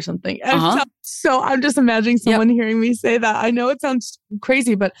dimension or something. So I'm just imagining someone hearing me say that. I know it sounds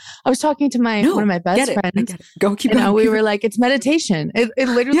crazy, but I was talking to one of my best friends. Go keep going. We were like, it's meditation. It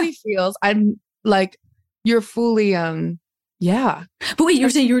literally feels, I'm like, you're fully, But wait, you're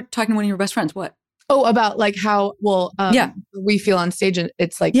saying you're talking to one of your best friends. What? Oh, about like how, we feel on stage, and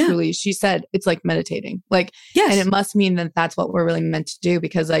it's like truly, she said, it's like meditating. Like, and it must mean that that's what we're really meant to do,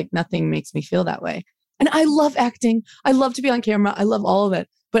 because like nothing makes me feel that way. And I love acting. I love to be on camera. I love all of it.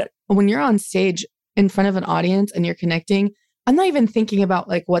 But when you're on stage in front of an audience and you're connecting, I'm not even thinking about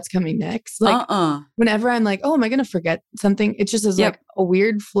like what's coming next. Like whenever I'm like, oh, am I going to forget something? It just is like a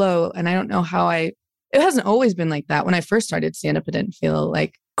weird flow. And I don't know how it hasn't always been like that. When I first started stand up, it didn't feel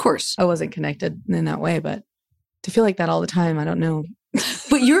like, of course, I wasn't connected in that way, but to feel like that all the time, I don't know.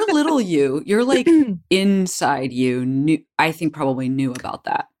 But you're little you're like inside you, I think probably knew about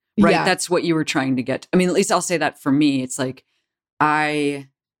that. Right. Yeah. That's what you were trying to get. I mean, at least I'll say that for me, it's like, I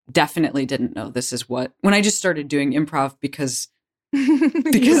definitely didn't know this is when I just started doing improv, because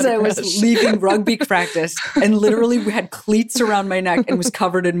because I was leaving rugby practice and literally we had cleats around my neck and was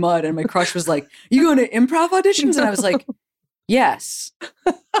covered in mud. And my crush was like, "You going to improv auditions?" And I was like, "Yes."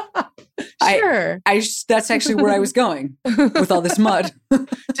 Sure. That's actually where I was going with all this mud.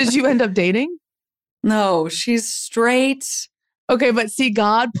 Did you end up dating? No, she's straight. Okay, but see,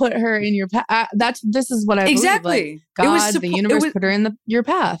 God put her in your path. This is what I exactly. believe. Like, God, the universe put her in your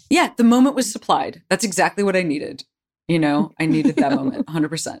path. Yeah, the moment was supplied. That's exactly what I needed. You know, I needed that moment,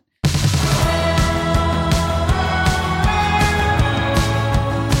 100%.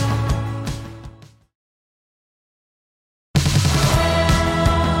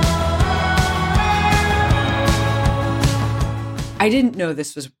 I didn't know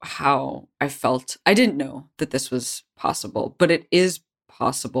this was how I felt. I didn't know that this was possible, but it is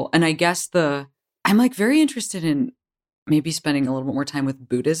possible. And I guess I'm like very interested in maybe spending a little bit more time with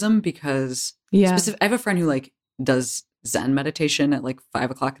Buddhism because I have a friend who like does Zen meditation at like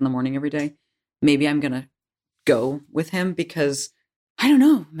 5:00 in the morning every day. Maybe I'm going to go with him because I don't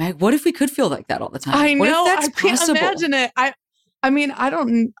know, Meg, what if we could feel like that all the time? I know. What if that's possible? Can't imagine it. I mean, I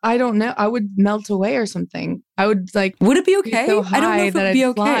don't know. I would melt away or something. I would like. Would it be okay? So I don't know if it would be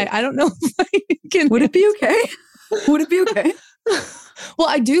okay. Fly. I don't know if I can. Would it be okay? Would it be okay? Well,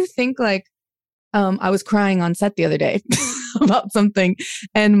 I do think like, I was crying on set the other day about something,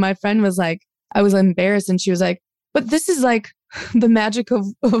 and my friend was like, I was embarrassed, and she was like, "But this is like the magic of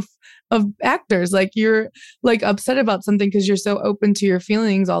actors. Like you're like upset about something because you're so open to your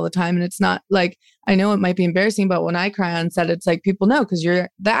feelings all the time, and it's not like I know it might be embarrassing, but when I cry on set, it's like people know because you're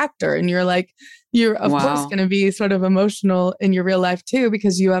the actor, and you're of course going to be sort of emotional in your real life too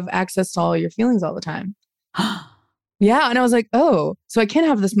because you have access to all your feelings all the time." Yeah. And I was like, oh, so I can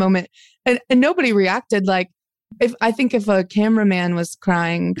have this moment. And nobody reacted. Like, if a cameraman was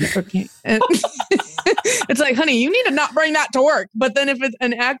crying, it's like, honey, you need to not bring that to work. But then if it's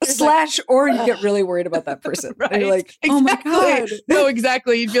an actor or you get really worried about that person. Right. And you're like, oh my God. No,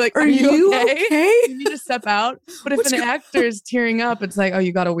 exactly. You'd be like, are you okay? You need to step out. But if an actor is tearing up, it's like, oh,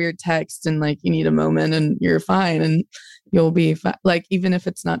 you got a weird text and like you need a moment and you're fine and you'll be like, even if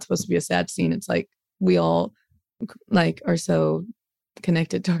it's not supposed to be a sad scene, it's like we all like are so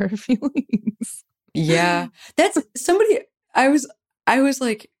connected to our feelings. Yeah. That's somebody I was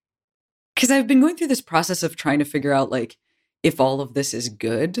like, because I've been going through this process of trying to figure out like if all of this is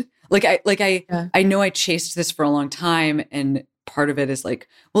good. I know I chased this for a long time, and part of it is like,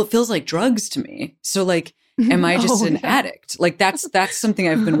 well, it feels like drugs to me. So like, am I just an addict? Like that's something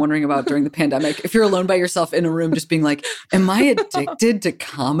I've been wondering about during the pandemic. If you're alone by yourself in a room, just being like, am I addicted to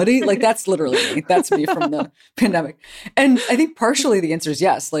comedy? Like that's literally me. That's me from the pandemic. And I think partially the answer is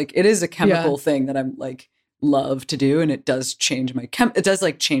yes. Like it is a chemical thing that I'm like love to do, and it does change my it does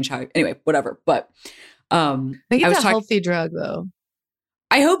like change how anyway, whatever. But I think it's a healthy drug though.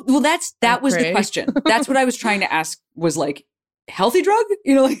 I hope that was the question. That's what I was trying to ask was like healthy drug,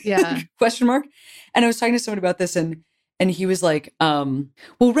 you know, like question mark. And I was talking to someone about this and he was like, well,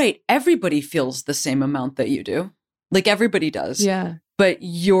 right, everybody feels the same amount that you do. Like everybody does. Yeah. But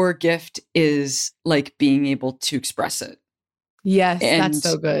your gift is like being able to express it. Yes, and that's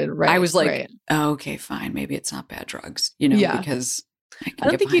so good. Right. I was like, oh, okay, fine. Maybe it's not bad drugs, you know, because I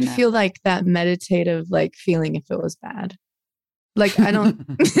don't think you'd feel like that meditative like feeling if it was bad. Like, I don't.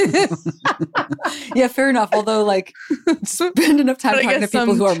 Yeah, fair enough. Although, like, spend enough time talking to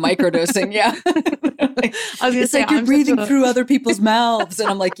people who are microdosing. Yeah. Like, it's like you're breathing through other people's mouths. And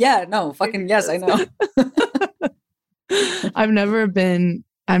I'm like, yeah, no, fucking yes, I know.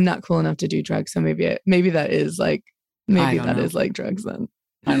 I'm not cool enough to do drugs. So maybe that is like, is like drugs then.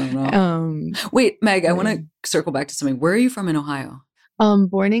 I don't know. Wait, Meg, I want to circle back to something. Where are you from in Ohio?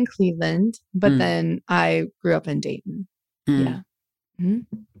 Born in Cleveland, but then I grew up in Dayton. Yeah. Mm-hmm.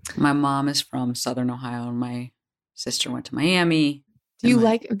 My mom is from Southern Ohio and my sister went to Miami. Do you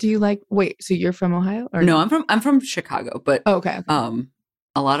like, wait, so you're from Ohio? Or no, I'm from Chicago, but okay.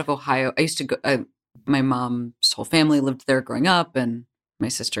 A lot of Ohio, I used to go, my mom's whole family lived there growing up, and my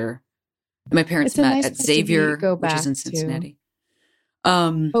parents met at Xavier, which is in Cincinnati.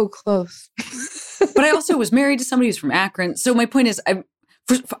 Close. But I also was married to somebody who's from Akron. So my point is,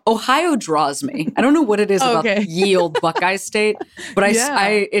 Ohio draws me. I don't know what it is about ye old Buckeye State, but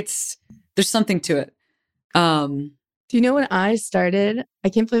there's something to it. Do you know when I started? I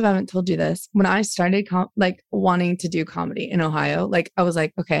can't believe I haven't told you this. When I started wanting to do comedy in Ohio, like I was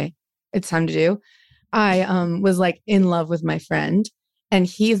like, okay, it's time to do. I was like in love with my friend, and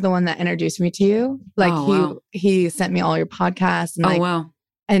he's the one that introduced me to you. Like he sent me all your podcasts,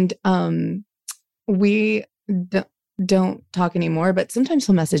 and and we don't talk anymore, but sometimes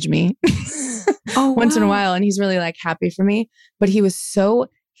he'll message me. once in a while. And he's really like happy for me. But he was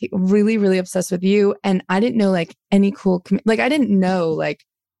really, really obsessed with you. And I didn't know like any cool, like I didn't know like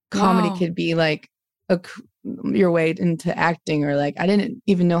comedy could be like your way into acting, or like I didn't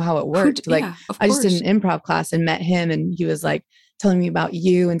even know how it worked. Like I just did an improv class and met him, and he was like telling me about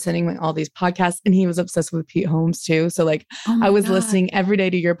you and sending me all these podcasts. And he was obsessed with Pete Holmes too. So like I was listening every day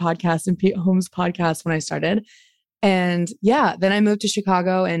to your podcast and Pete Holmes' podcast when I started. And then I moved to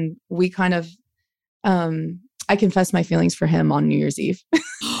Chicago, and we kind of, I confessed my feelings for him on New Year's Eve.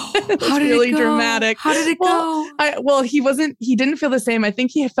 How did really it go? Dramatic. How did it go? He didn't feel the same. I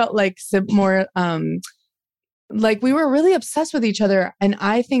think he felt like more, like we were really obsessed with each other. And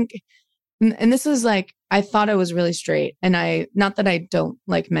I think, and this was like, I thought I was really straight, and not that I don't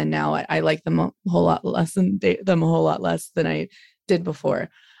like men now. I like them a whole lot less and date them a whole lot less than I did before.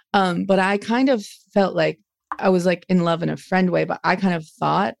 But I kind of felt like I was like in love in a friend way, but I kind of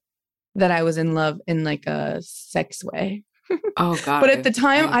thought that I was in love in like a sex way. Oh God. But at the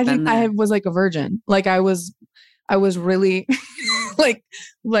time I was like a virgin. Like I was really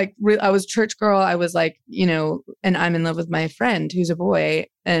I was church girl. I was like, and I'm in love with my friend who's a boy.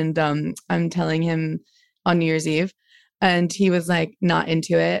 And I'm telling him on New Year's Eve, and he was like not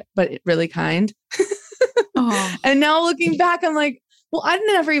into it, but really kind. And now looking back, I'm like, well, I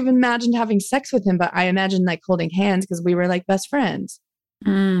never even imagined having sex with him, but I imagined like holding hands because we were like best friends.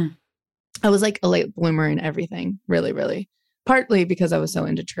 I was like a late bloomer in everything, really, really. Partly because I was so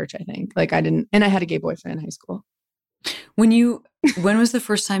into church, I think. Like and I had a gay boyfriend in high school. When was the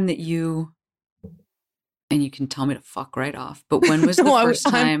first time that you, and you can tell me to fuck right off, but when was the first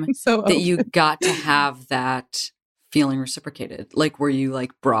time that you got to have that feeling reciprocated? Like where you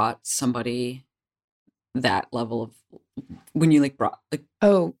like brought somebody that level of, when you like brought like,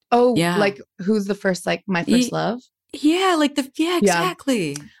 like who's the first, like my first love? Yeah, like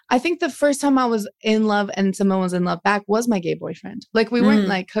exactly. I think the first time I was in love and someone was in love back was my gay boyfriend. Like we weren't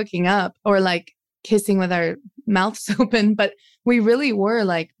like hooking up or like kissing with our mouths open, but we really were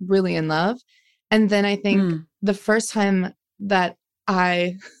like really in love. And then I think the first time that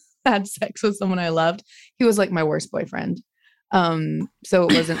I had sex with someone I loved, he was like my worst boyfriend. So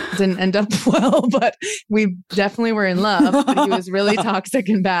it didn't end up well, but we definitely were in love, but he was really toxic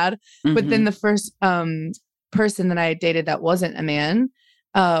and bad. But then the first person that I dated that wasn't a man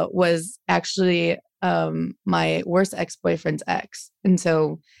was actually my worst ex-boyfriend's ex. And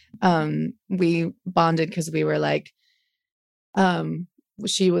so we bonded because we were like,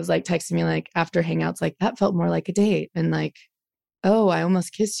 she was like texting me like after hangouts, like that felt more like a date, and like, oh, I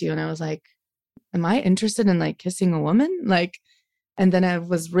almost kissed you. And I was like, am I interested in like kissing a woman? Like, and then I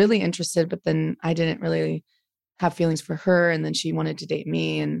was really interested, but then I didn't really have feelings for her. And then she wanted to date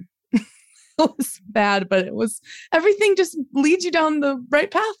me, and it was bad, but everything just leads you down the right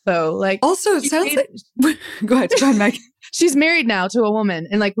path though. Like also it sounds like, go ahead, Meg. She's married now to a woman,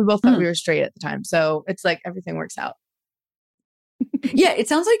 and like we both thought we were straight at the time. So it's like everything works out. Yeah, it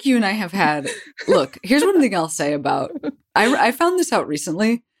sounds like you and I have had, look, here's one thing I'll say about, I found this out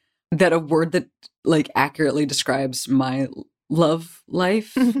recently, that a word that like accurately describes my love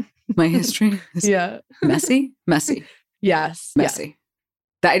life, my history is messy. Yes. Messy.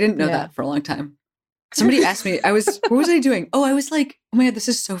 I didn't know that for a long time. Somebody asked me, what was I doing? Oh, I was like, oh my God, this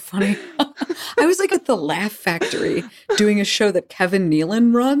is so funny. I was like at the Laugh Factory doing a show that Kevin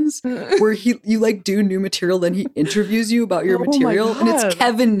Nealon runs, where you like do new material, then he interviews you about your material, and it's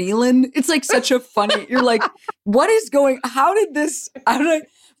Kevin Nealon. It's like such a funny, you're like, what is how did I,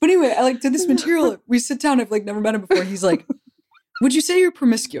 but anyway, I like did this material. We sit down, I've like never met him before. He's like, would you say you're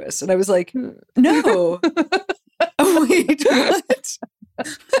promiscuous? And I was like, no. Wait, what?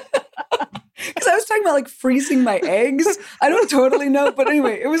 Because I was talking about like freezing my eggs. I don't totally know, but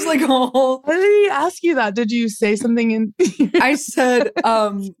anyway, it was like a whole. Why did he ask you that? Did you say something in? I said,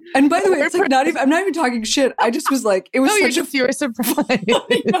 and by the way, it's like I'm not even talking shit. I just was like, it was such you were surprised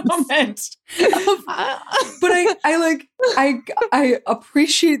moment. But I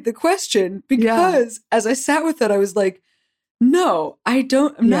appreciate the question, because as I sat with it, I was like, no,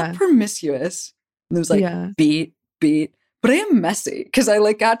 I'm not promiscuous. And it was like beat, but I am messy, because I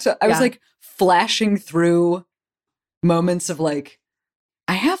like I was like flashing through moments of like,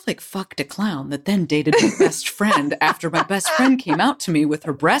 I have like fucked a clown that then dated my best friend after my best friend came out to me with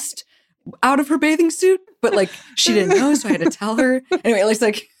her breast out of her bathing suit, but like she didn't know, so I had to tell her. Anyway, it's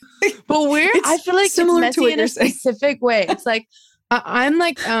like, but I feel like similar it's to messy what in you're a specific way. It's like I'm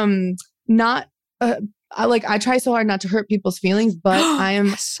like not. I try so hard not to hurt people's feelings, but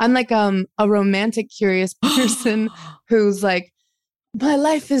I'm like a romantic, curious person who's like, my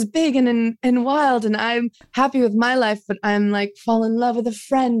life is big and wild and I'm happy with my life, but I'm like fall in love with a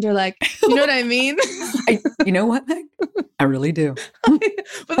friend or like, you know what I mean? You know what, Meg? I really do. But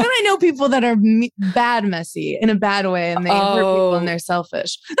then I know people that are bad messy in a bad way and they hurt people and they're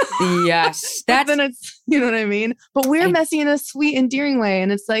selfish. Yes. But then it's, you know what I mean? But we're messy in a sweet, endearing way.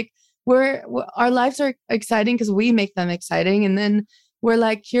 And it's like, our lives are exciting because we make them exciting. And then we're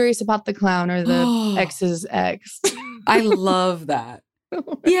like curious about the clown or the ex's ex. I love that.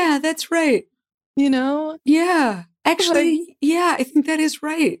 Yeah, that's right. You know? Yeah. Actually, yeah, I think that is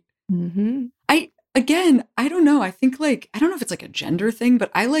right. Mm-hmm. I don't know. I think like, I don't know if it's like a gender thing, but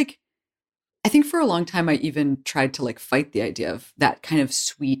I think for a long time, I even tried to like fight the idea of that kind of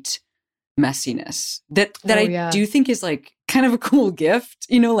sweet messiness that do think is like kind of a cool gift,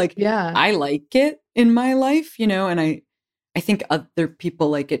 you know, like, I like it in my life, you know, and I think other people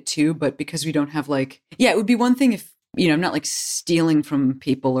like it too, but because we don't have like, it would be one thing if, you know, I'm not like stealing from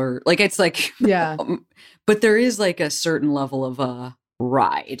people or like, it's like, but there is like a certain level of a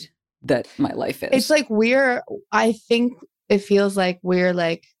ride that my life is. It's like I think it feels like we're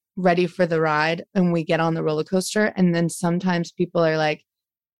like ready for the ride and we get on the roller coaster. And then sometimes people are like,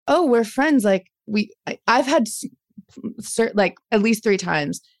 oh, we're friends. Like I've had like at least 3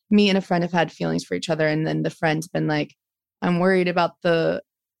 times me and a friend have had feelings for each other. And then the friend's been like, I'm worried about the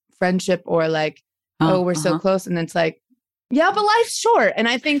friendship or like, we're so close. And it's like, yeah, but life's short. And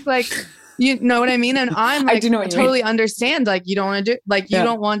I think like, you know what I mean? And I'm like, I totally understand. Like you don't want to do, like, you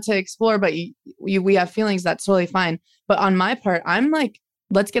don't want to explore, but we have feelings. That's totally fine. But on my part, I'm like,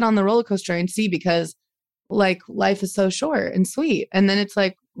 let's get on the roller coaster and see, because like life is so short and sweet. And then it's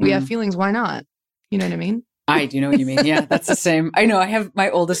like, we have feelings. Why not? You know what I mean? I do know what you mean. Yeah, that's the same. I know. I have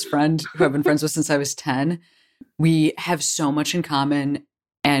my oldest friend who I've been friends with since I was 10. We have so much in common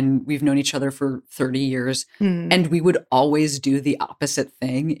and we've known each other for 30 years. And we would always do the opposite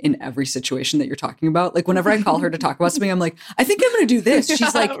thing in every situation that you're talking about. Like whenever I call her to talk about something, I'm like, I think I'm going to do this.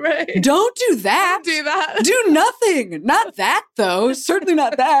 She's like, don't do that. Don't do that. Do nothing. Not that though. Certainly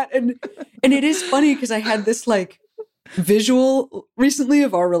not that. And it is funny because I had this like visual recently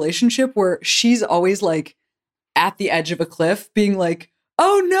of our relationship where she's always like at the edge of a cliff being like,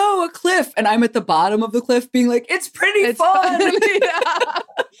 oh no, a cliff. And I'm at the bottom of the cliff being like, it's pretty fun.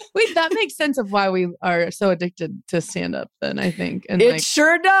 Wait, that makes sense of why we are so addicted to stand-up then, I think. And it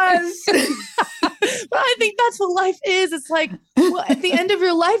sure does. But I think that's what life is. It's like, well, at the end of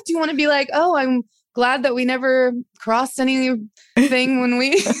your life, do you want to be like, oh, I'm glad that we never crossed anything when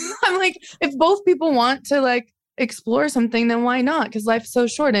I'm like, if both people want to like explore something, then why not? Because life's so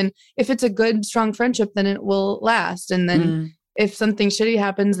short. And if it's a good, strong friendship, then it will last. And then if something shitty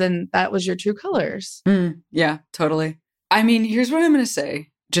happens, then that was your true colors. Yeah, totally. I mean, here's what I'm going to say,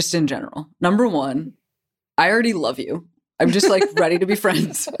 just in general. Number one, I already love you. I'm just like ready to be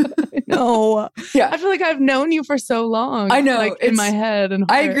friends. No. Yeah. I feel like I've known you for so long. I know. Like in my head. And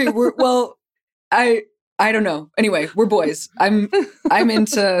I agree. I don't know. Anyway, we're boys. I'm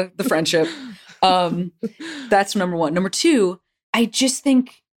into the friendship. That's number one. Number two, I just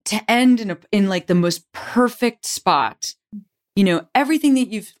think to end in like the most perfect spot, you know, everything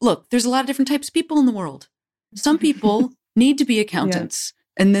that there's a lot of different types of people in the world. Some people need to be accountants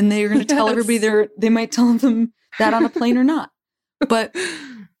and then they're going to tell everybody they might tell them that on a plane or not. But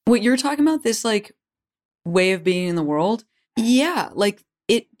what you're talking about, this like way of being in the world. Yeah. Like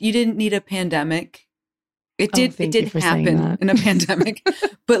you didn't need a pandemic. It did happen in a pandemic,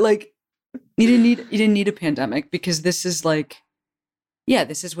 but like you didn't need a pandemic because this is like,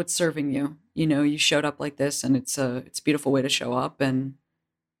 this is what's serving you. You know, you showed up like this and it's a beautiful way to show up, and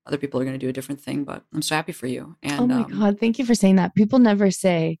other people are going to do a different thing, but I'm so happy for you. And oh my God, thank you for saying that. People never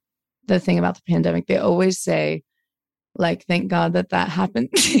say the thing about the pandemic. They always say like, thank God that happened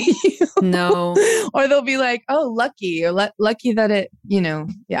to you. No. Or they'll be like, oh, lucky, or lucky that it, you know,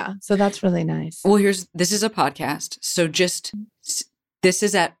 So that's really nice. Well, this is a podcast. So just,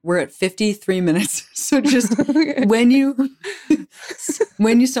 we're at 53 minutes. So just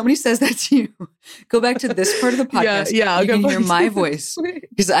when somebody says that to you, go back to this part of the podcast. Yeah. You can hear my voice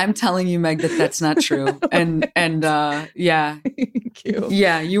because I'm telling you, Meg, that's not true. And Thank you.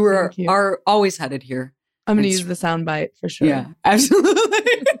 Yeah, you are always headed here. I'm going to use the sound bite for sure. Yeah,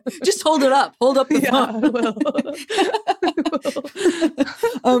 absolutely. Just hold it up. Hold up the phone.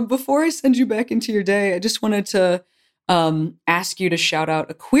 I will. Before I send you back into your day, I just wanted to ask you to shout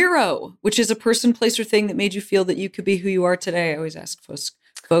out a queero, which is a person, place, or thing that made you feel that you could be who you are today. I always ask folks.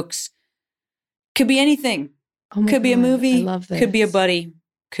 Could be anything. Could be a movie. I love this. Could be a buddy.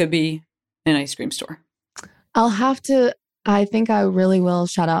 Could be an ice cream store. I think I really will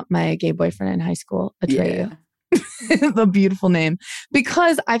shout out my gay boyfriend in high school, Atreyu. a beautiful name,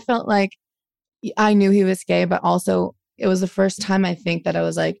 because I felt like I knew he was gay, but also it was the first time I think that I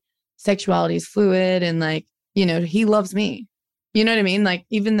was like, sexuality is fluid and like, you know, he loves me. You know what I mean? Like,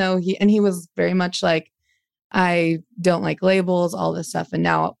 even though he was very much like, I don't like labels, all this stuff. And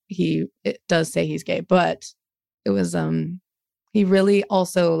now it does say he's gay, but it was, he really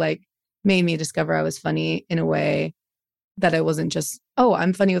also like made me discover I was funny in a way that I wasn't just, oh,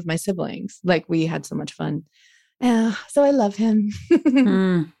 I'm funny with my siblings. Like, we had so much fun. So I love him.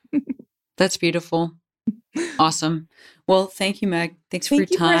 That's beautiful. Awesome. Well, thank you, Meg. Thanks for your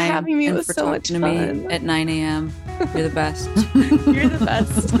time. Thank you for having me. It was for so much talking fun. to me at 9 a.m. You're the best. You're the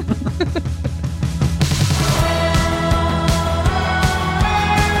best.